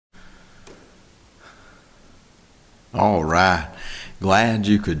All right. Glad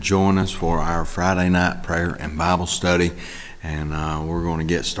you could join us for our Friday night prayer and Bible study. And we're going to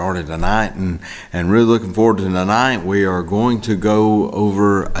get started tonight. And really looking forward to tonight. We are going to go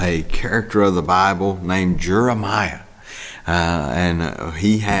over a character of the Bible named Jeremiah.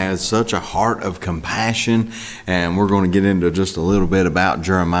 He has such a heart of compassion, and we're going to get into just a little bit about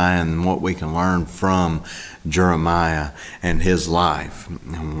Jeremiah and what we can learn from Jeremiah and his life.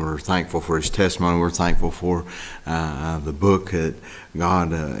 And we're thankful for his testimony. We're thankful for the book that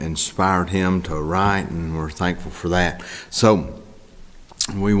God inspired him to write, and we're thankful for that. So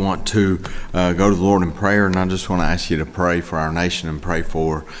we want to go to the Lord in prayer, and I just want to ask you to pray for our nation and pray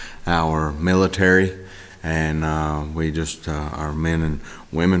for our military. And we just, our men and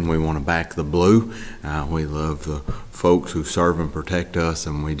women, we want to back the blue. We love the folks who serve and protect us,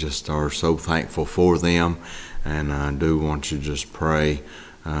 and we just are so thankful for them. And I do want you to just pray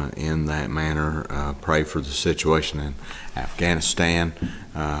in that manner. Pray for the situation in Afghanistan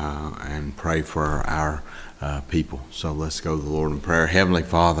and pray for our people. So let's go to the Lord in prayer. Heavenly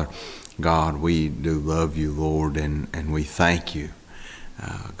Father, God, we do love you, Lord, and we thank you.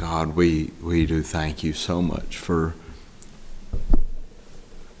 God, we do thank you so much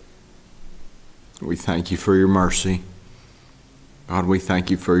we thank you for your mercy. God, we thank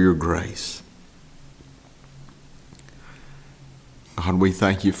you for your grace. God, we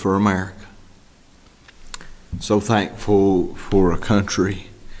thank you for America. So thankful for a country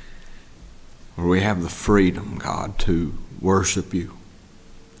where we have the freedom, God, to worship you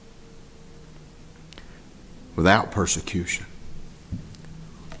without persecution.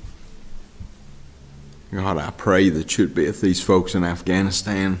 God, I pray that you'd be with these folks in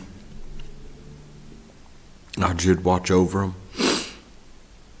Afghanistan. God, you'd watch over them.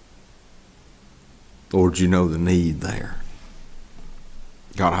 Lord, you know the need there.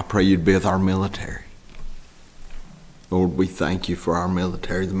 God, I pray you'd be with our military. Lord, we thank you for our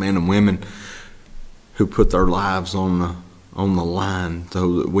military, the men and women who put their lives on the line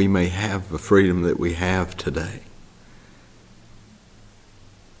so that we may have the freedom that we have today.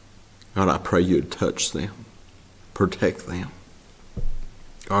 God, I pray you'd touch them, protect them.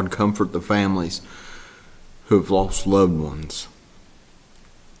 God, comfort the families who have lost loved ones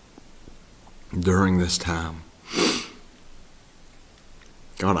during this time.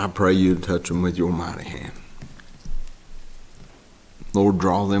 God, I pray you'd touch them with your mighty hand. Lord,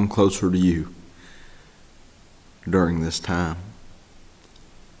 draw them closer to you during this time.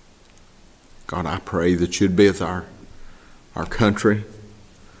 God, I pray that you'd be with our country.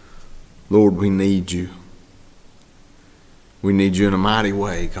 Lord, we need you. We need you in a mighty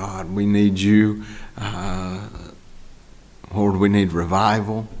way, God. We need you. Lord, we need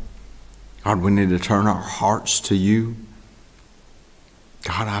revival. God, we need to turn our hearts to you.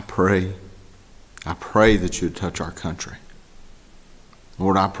 God, I pray that you'd touch our country.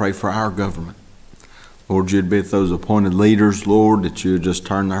 Lord, I pray for our government. Lord, you'd be with those appointed leaders, Lord, that you'd just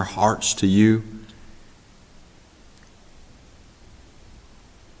turn their hearts to you.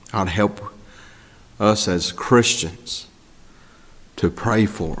 God, help us as Christians to pray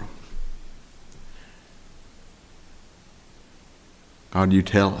for them. God, you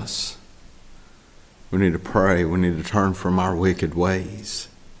tell us we need to pray. We need to turn from our wicked ways.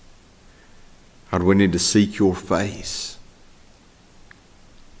 God, we need to seek your face.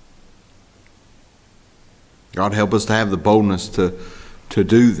 God, help us to have the boldness to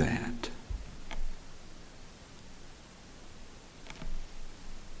do that.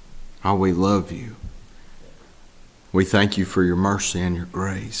 God, we love you. We thank you for your mercy and your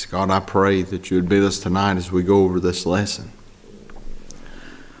grace. God, I pray that you would be with us tonight as we go over this lesson.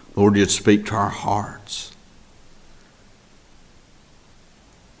 Lord, you'd speak to our hearts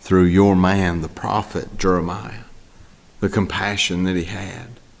through your man, the prophet Jeremiah, the compassion that he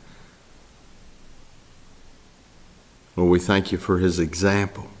had. Lord, we thank you for his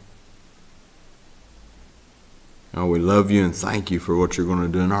example. God, we love you and thank you for what you're going to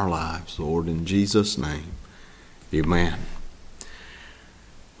do in our lives, Lord. In Jesus' name, amen.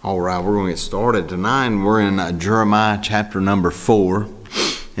 All right, we're going to get started tonight. We're in Jeremiah chapter number 4.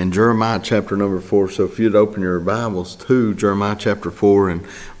 In Jeremiah chapter number 4, so if you'd open your Bibles to Jeremiah chapter 4 and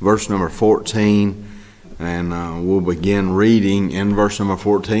verse number 14, and we'll begin reading in verse number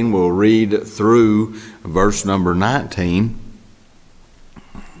 14. We'll read through verse number 19.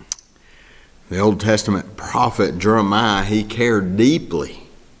 The Old Testament prophet Jeremiah, he cared deeply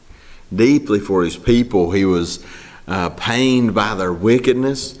for his people. He was pained by their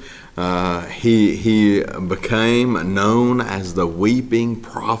wickedness. He became known as the weeping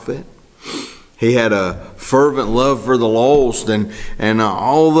prophet. He had a fervent love for the lost, and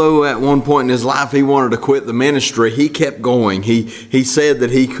although at one point in his life he wanted to quit the ministry, he kept going. He said that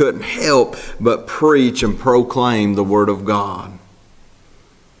he couldn't help but preach and proclaim the Word of God.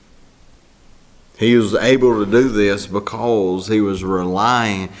 He was able to do this because he was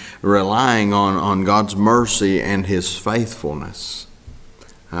relying on God's mercy and His faithfulness.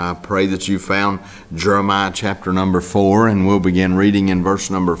 I pray that you found Jeremiah chapter number 4, and we'll begin reading in verse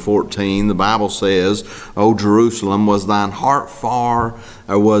number 14. The Bible says, O Jerusalem, was thine heart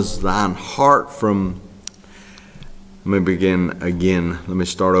from... Let me begin again. Let me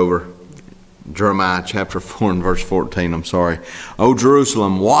start over. Jeremiah chapter 4 and verse 14, I'm sorry. O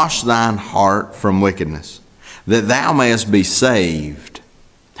Jerusalem, wash thine heart from wickedness, that thou mayest be saved.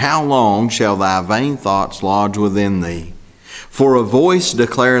 How long shall thy vain thoughts lodge within thee? For a voice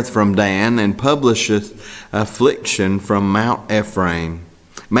declareth from Dan, and publisheth affliction from Mount Ephraim.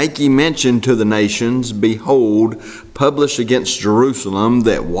 Make ye mention to the nations, behold, publish against Jerusalem,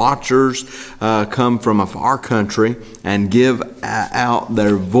 that watchers come from a far country, and give out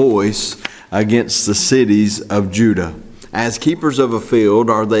their voice against the cities of Judah. As keepers of a field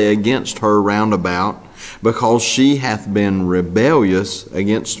are they against her round about, because she hath been rebellious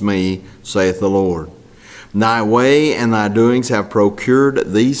against me, saith the Lord. Thy way and thy doings have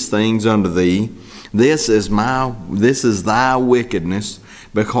procured these things unto thee. This is thy wickedness,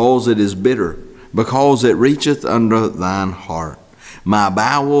 because it is bitter, because it reacheth unto thine heart. My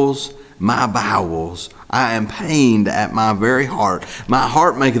bowels, I am pained at my very heart. My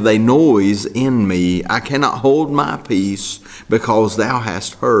heart maketh a noise in me. I cannot hold my peace, because thou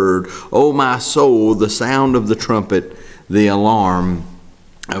hast heard, O my soul, the sound of the trumpet, the alarm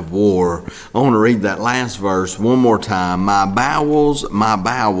of war. I want to read that last verse one more time. My bowels,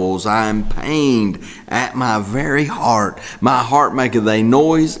 I am pained at my very heart. My heart maketh a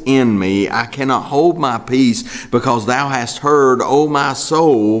noise in me. I cannot hold my peace, because thou hast heard, O my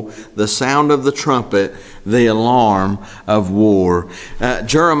soul, the sound of the trumpet, the alarm of war.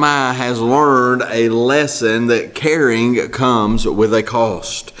 Jeremiah has learned a lesson that caring comes with a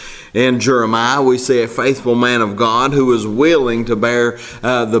cost. In Jeremiah, we see a faithful man of God who was willing to bear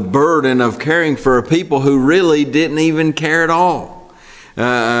the burden of caring for a people who really didn't even care at all.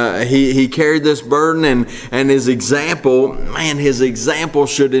 He carried this burden, and his example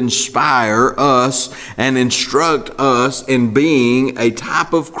should inspire us and instruct us in being a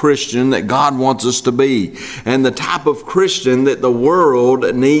type of Christian that God wants us to be, and the type of Christian that the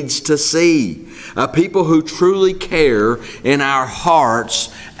world needs to see. People who truly care in our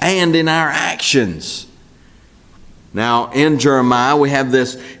hearts and in our actions. Now, in Jeremiah,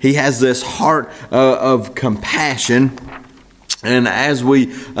 he has this heart of compassion. And as we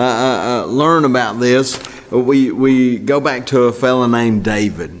learn about this, we go back to a fellow named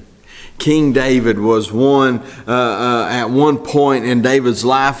David. King David was one, at one point in David's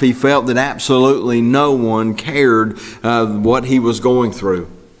life, he felt that absolutely no one cared what he was going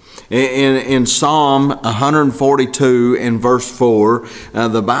through. In Psalm 142 in verse 4,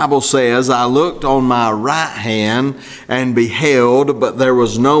 the Bible says, I looked on my right hand and beheld, but there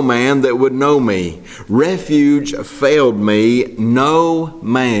was no man that would know me. Refuge failed me. No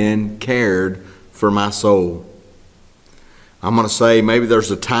man cared for my soul. I'm going to say maybe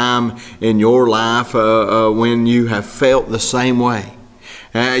there's a time in your life when you have felt the same way.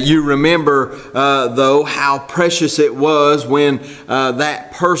 You remember, though, how precious it was when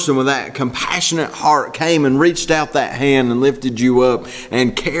that person with that compassionate heart came and reached out that hand and lifted you up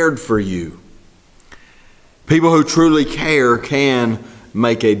and cared for you. People who truly care can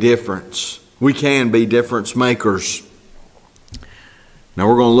make a difference. We can be difference makers. Now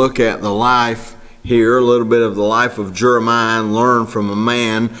we're going to look at the life here, a little bit of the life of Jeremiah, and learn from a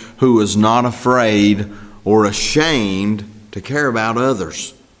man who was not afraid or ashamed to care about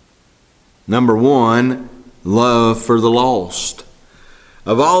others. Number one, love for the lost.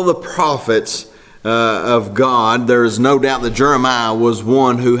 Of all the prophets of God, there is no doubt that Jeremiah was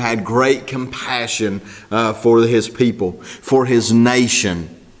one who had great compassion for his people, for his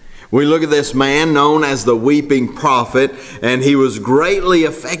nation. We look at this man known as the weeping prophet, and he was greatly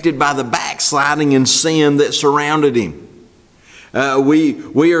affected by the backsliding and sin that surrounded him.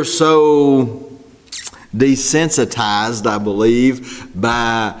 We are so desensitized, I believe,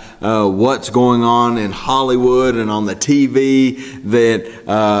 by what's going on in Hollywood and on the TV, that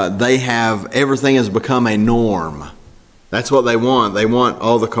everything has become a norm. That's what they want. They want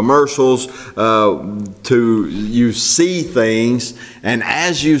all the commercials you see things, and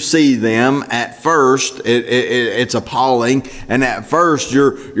as you see them, at first it's appalling, and at first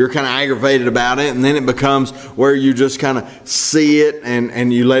you're kind of aggravated about it, and then it becomes where you just kind of see it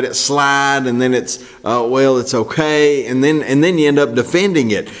and you let it slide, and then it's well, it's okay, and then you end up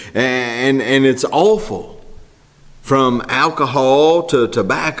defending it, and it's awful. From alcohol to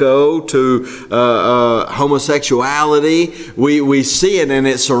tobacco to homosexuality, we see it, and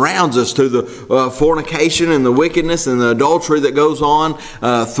it surrounds us, to the fornication and the wickedness and the adultery that goes on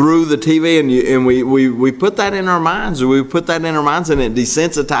through the TV, and we put that in our minds. We put that in our minds, and it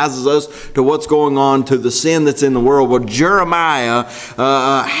desensitizes us to what's going on, to the sin that's in the world. Well, Jeremiah,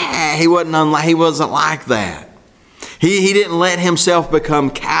 he wasn't like that. He didn't let himself become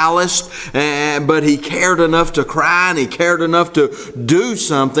calloused, but he cared enough to cry, and he cared enough to do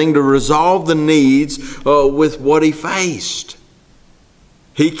something to resolve the needs with what he faced.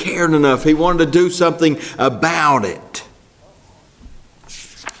 He cared enough. He wanted to do something about it.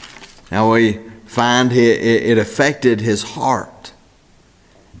 Now we find it affected his heart.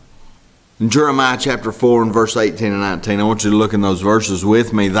 In Jeremiah chapter 4 and verse 18 and 19, I want you to look in those verses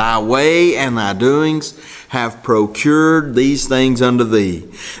with me. Thy way and thy doings have procured these things unto thee.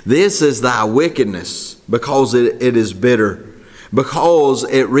 This is thy wickedness, because it is bitter, because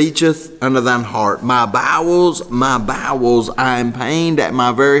it reacheth unto thine heart. My bowels, I am pained at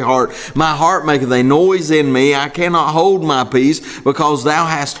my very heart. My heart maketh a noise in me. I cannot hold my peace, because thou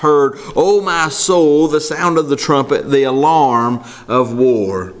hast heard, O my soul, the sound of the trumpet, the alarm of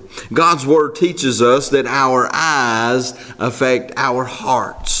war. God's Word teaches us that our eyes affect our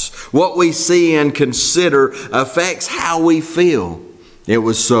hearts. What we see and consider affects how we feel. It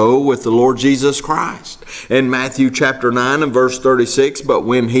was so with the Lord Jesus Christ. In Matthew chapter 9 and verse 36, but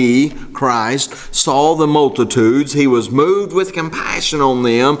when he, Christ, saw the multitudes, he was moved with compassion on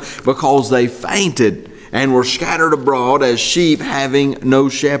them, because they fainted and were scattered abroad as sheep having no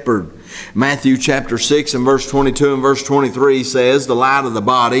shepherd. Matthew chapter 6 and verse 22 and verse 23 says, the light of the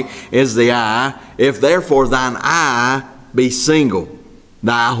body is the eye. If therefore thine eye be single,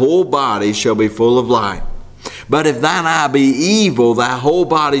 thy whole body shall be full of light. But if thine eye be evil, thy whole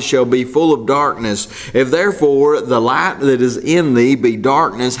body shall be full of darkness. If therefore the light that is in thee be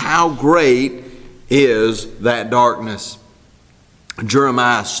darkness, how great is that darkness?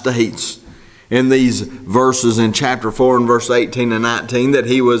 Jeremiah states in these verses in chapter 4 and verse 18 and 19 that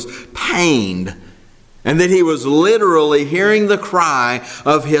he was pained, and that he was literally hearing the cry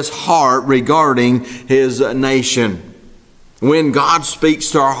of his heart regarding his nation. When God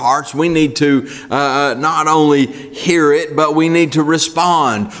speaks to our hearts, we need to not only hear it, but we need to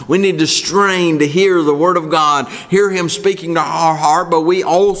respond. We need to strain to hear the Word of God, hear Him speaking to our heart, but we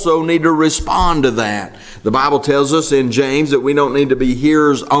also need to respond to that. The Bible tells us in James that we don't need to be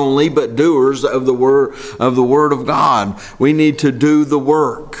hearers only, but doers of the Word of God. We need to do the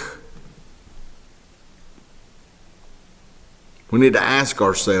work. We need to ask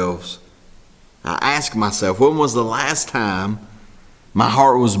ourselves, I ask myself, when was the last time my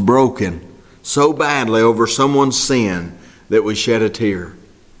heart was broken so badly over someone's sin that we shed a tear?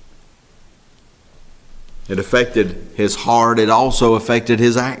 It affected his heart. It also affected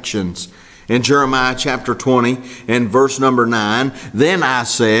his actions. In Jeremiah chapter 20 and verse number 9, then I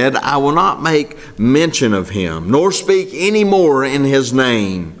said, I will not make mention of him, nor speak any more in his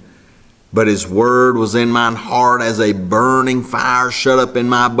name. But his word was in mine heart as a burning fire shut up in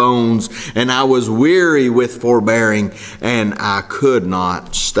my bones, and I was weary with forbearing, and I could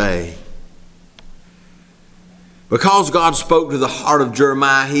not stay. Because God spoke to the heart of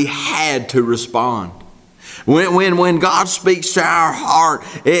Jeremiah, he had to respond. When God speaks to our heart,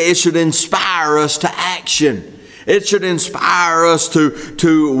 it should inspire us to action. It should inspire us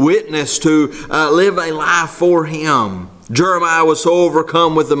to witness, to live a life for Him. Jeremiah was so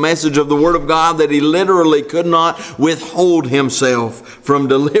overcome with the message of the Word of God that he literally could not withhold himself from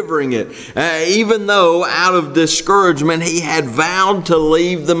delivering it. Even though out of discouragement he had vowed to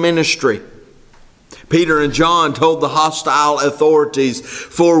leave the ministry. Peter and John told the hostile authorities,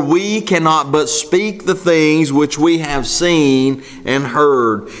 for we cannot but speak the things which we have seen and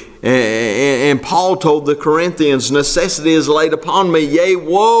heard. And Paul told the Corinthians, necessity is laid upon me, yea,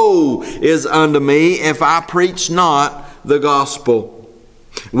 woe is unto me if I preach not the gospel.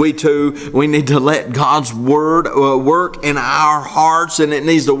 We need to let God's Word work in our hearts, and it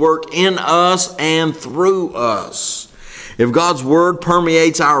needs to work in us and through us. If God's Word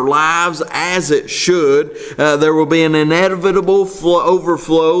permeates our lives as it should, there will be an inevitable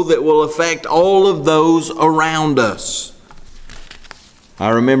overflow that will affect all of those around us. I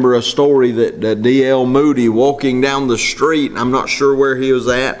remember a story that D.L. Moody walking down the street. I'm not sure where he was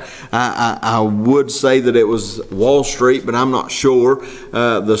at. I would say that it was Wall Street, but I'm not sure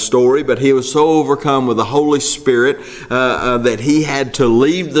the story. But he was so overcome with the Holy Spirit that he had to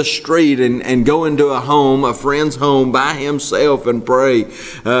leave the street and go into a friend's home by himself and pray.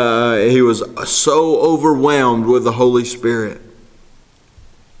 He was so overwhelmed with the Holy Spirit.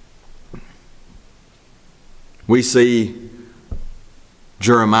 We see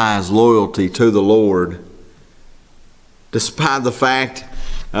Jeremiah's loyalty to the Lord, despite the fact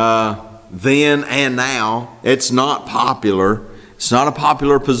then and now it's not popular. It's not a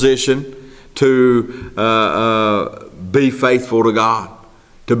popular position to be faithful to God,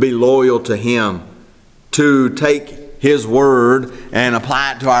 to be loyal to Him, to take His Word and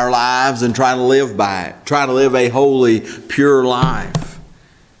apply it to our lives and try to live by it, try to live a holy, pure life.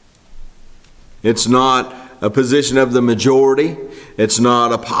 It's not a position of the majority. It's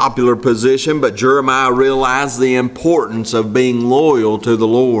not a popular position, but Jeremiah realized the importance of being loyal to the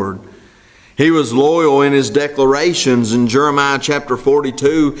Lord. He was loyal in his declarations in Jeremiah chapter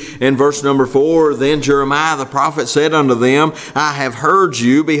 42 and verse number 4. Then Jeremiah the prophet said unto them, I have heard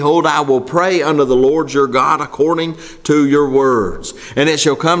you. Behold, I will pray unto the Lord your God according to your words. And it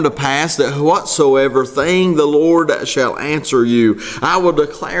shall come to pass that whatsoever thing the Lord shall answer you, I will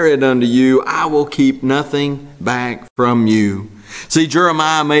declare it unto you. I will keep nothing back from you. See,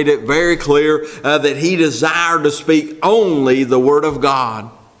 Jeremiah made it very clear that he desired to speak only the Word of God.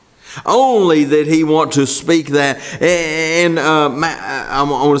 Only that he want to speak that. And I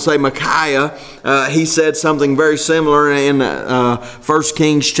want to say Micaiah, he said something very similar in 1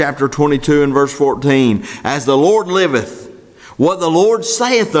 Kings chapter 22 and verse 14. As the Lord liveth, what the Lord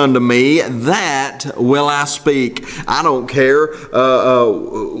saith unto me, that will I speak. I don't care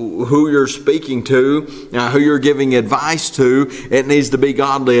who you're speaking to, who you're giving advice to. It needs to be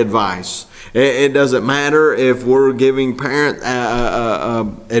godly advice. It doesn't matter if we're giving advice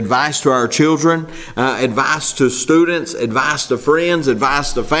to our children, advice to students, advice to friends,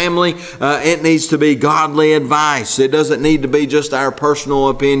 advice to family. It needs to be godly advice. It doesn't need to be just our personal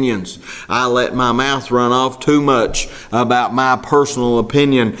opinions. I let my mouth run off too much about my personal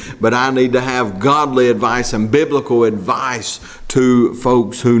opinion, but I need to have godly advice and biblical advice to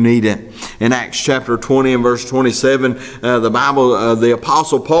folks who need it. In Acts chapter 20 and verse 27, the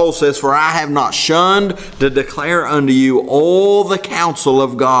Apostle Paul says, For I have not shunned to declare unto you all the counsel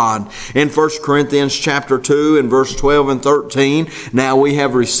of God. In 1 Corinthians chapter 2 and verse 12 and 13, Now we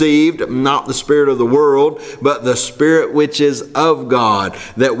have received not the spirit of the world, but the Spirit which is of God,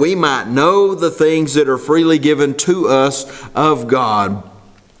 that we might know the things that are freely given to us of God.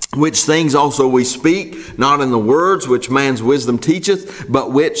 Which things also we speak, not in the words which man's wisdom teacheth,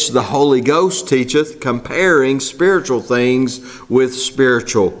 but which the Holy Ghost teacheth, comparing spiritual things with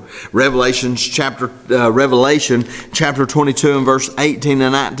spiritual. Revelation chapter 22 and verse 18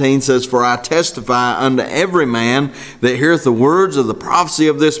 and 19 says, For I testify unto every man that heareth the words of the prophecy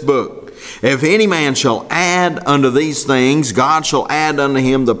of this book. If any man shall add unto these things, God shall add unto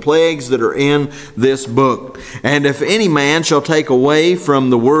him the plagues that are in this book. And if any man shall take away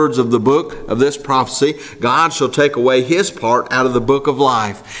from the words of the book of this prophecy, God shall take away his part out of the book of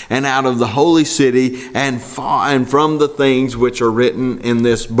life, and out of the holy city, and from the things which are written in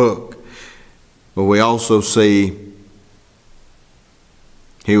this book. But we also see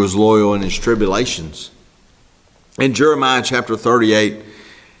he was loyal in his tribulations. In Jeremiah chapter 38,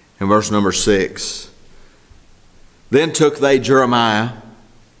 in verse number 6, Then took they Jeremiah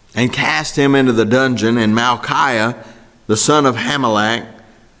and cast him into the dungeon, and Malchiah, the son of Hamelech,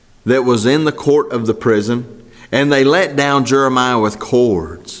 that was in the court of the prison, and they let down Jeremiah with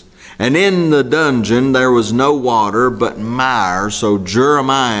cords. And in the dungeon there was no water, but mire, so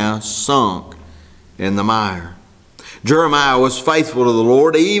Jeremiah sunk in the mire. Jeremiah was faithful to the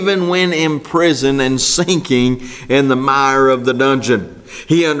Lord even when in prison and sinking in the mire of the dungeon.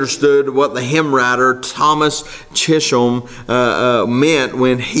 He understood what the hymn writer Thomas Chisholm meant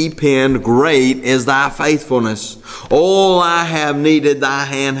when he penned, Great is thy faithfulness. All I have needed thy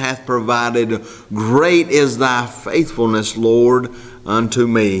hand hath provided. Great is thy faithfulness, Lord, unto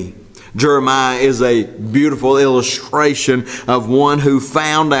me. Jeremiah is a beautiful illustration of one who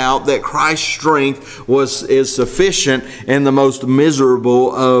found out that Christ's strength is sufficient in the most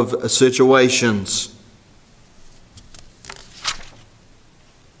miserable of situations.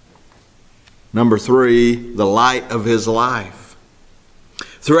 Number 3, the light of his life.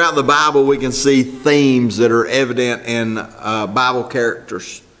 Throughout the Bible, we can see themes that are evident in Bible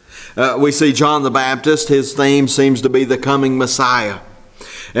characters. We see John the Baptist. His theme seems to be the coming Messiah.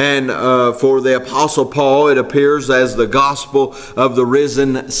 And for the Apostle Paul, it appears as the gospel of the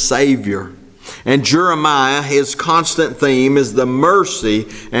risen Savior. And Jeremiah, his constant theme is the mercy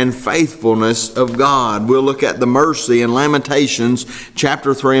and faithfulness of God. We'll look at the mercy in Lamentations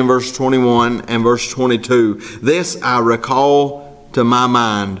chapter 3 and verse 21 and verse 22. This I recall to my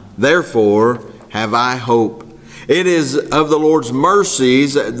mind, therefore have I hope. It is of the Lord's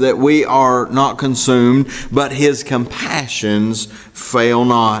mercies that we are not consumed, but His compassions fail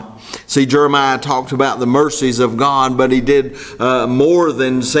not. See, Jeremiah talked about the mercies of God, but he did more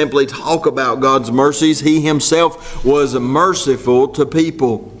than simply talk about God's mercies. He himself was merciful to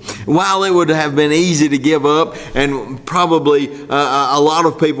people. While it would have been easy to give up, and probably a lot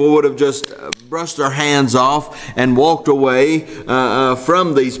of people would have just brushed their hands off and walked away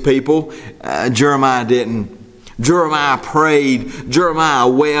from these people, Jeremiah didn't. Jeremiah prayed, Jeremiah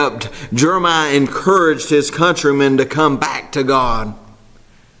wept, Jeremiah encouraged his countrymen to come back to God.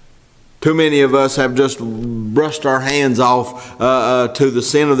 Too many of us have just brushed our hands off to the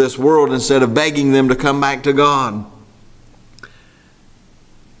sin of this world instead of begging them to come back to God.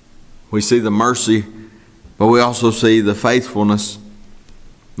 We see the mercy, but we also see the faithfulness.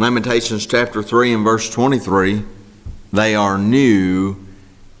 Lamentations chapter 3 and verse 23, they are new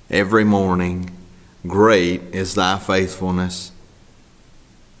every morning. Great is thy faithfulness.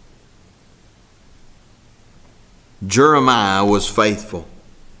 Jeremiah was faithful.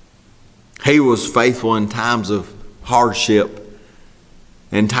 He was faithful in times of hardship,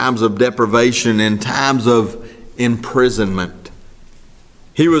 in times of deprivation, in times of imprisonment.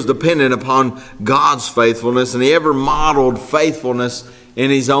 He was dependent upon God's faithfulness, and he ever modeled faithfulness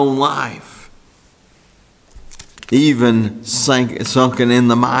in his own life, even sunken in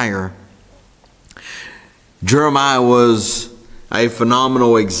the mire. Jeremiah was a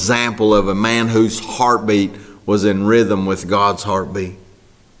phenomenal example of a man whose heartbeat was in rhythm with God's heartbeat.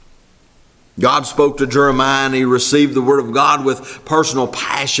 God spoke to Jeremiah, and he received the word of God with personal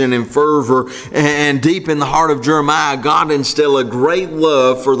passion and fervor. And deep in the heart of Jeremiah, God instilled a great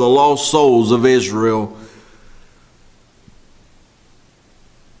love for the lost souls of Israel.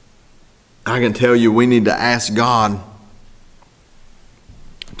 I can tell you, we need to ask God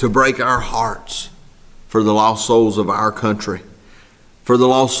to break our hearts for the lost souls of our country, for the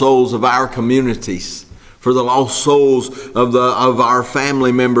lost souls of our communities, for the lost souls of our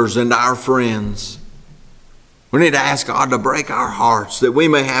family members and our friends. We need to ask God to break our hearts that we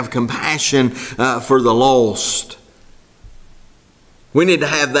may have compassion for the lost. We need to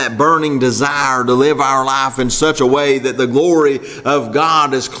have that burning desire to live our life in such a way that the glory of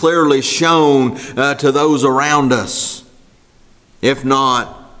God is clearly shown to those around us. If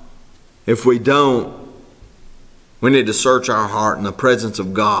not, if we don't, we need to search our heart in the presence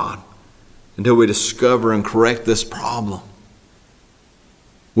of God until we discover and correct this problem.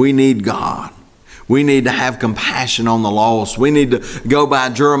 We need God. We need to have compassion on the lost. We need to go by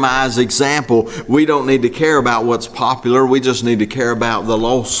Jeremiah's example. We don't need to care about what's popular. We just need to care about the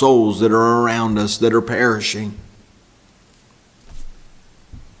lost souls that are around us that are perishing.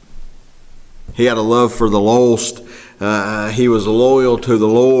 He had a love for the lost. He was loyal to the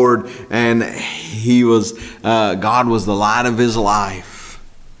Lord, and God was the light of his life.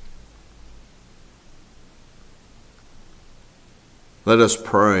 Let us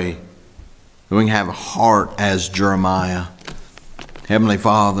pray that we can have a heart as Jeremiah. Heavenly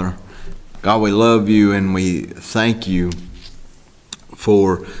Father, God, we love you and we thank you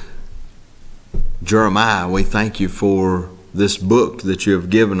for Jeremiah. We thank you for this book that you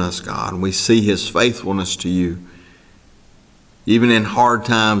have given us, God. We see his faithfulness to you. Even in hard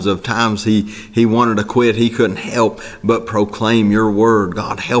times, of times he wanted to quit, he couldn't help but proclaim your word.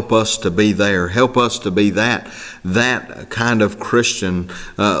 God, help us to be there. Help us to be that kind of Christian,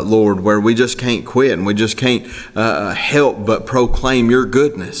 Lord, where we just can't quit and we just can't help but proclaim your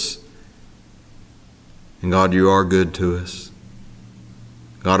goodness. And God, you are good to us.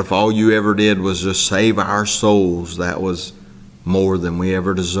 God, if all you ever did was just save our souls, that was more than we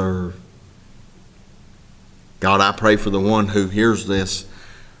ever deserve. God, I pray for the one who hears this.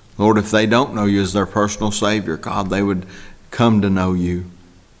 Lord, if they don't know you as their personal Savior, God, they would come to know you.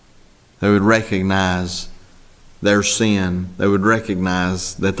 They would recognize their sin. They would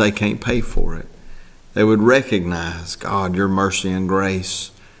recognize that they can't pay for it. They would recognize, God, your mercy and grace,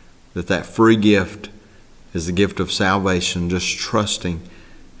 that free gift is the gift of salvation, just trusting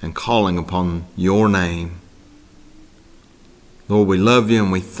and calling upon your name. Lord, we love you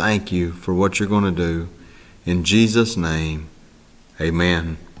and we thank you for what you're going to do. In Jesus' name,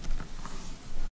 amen.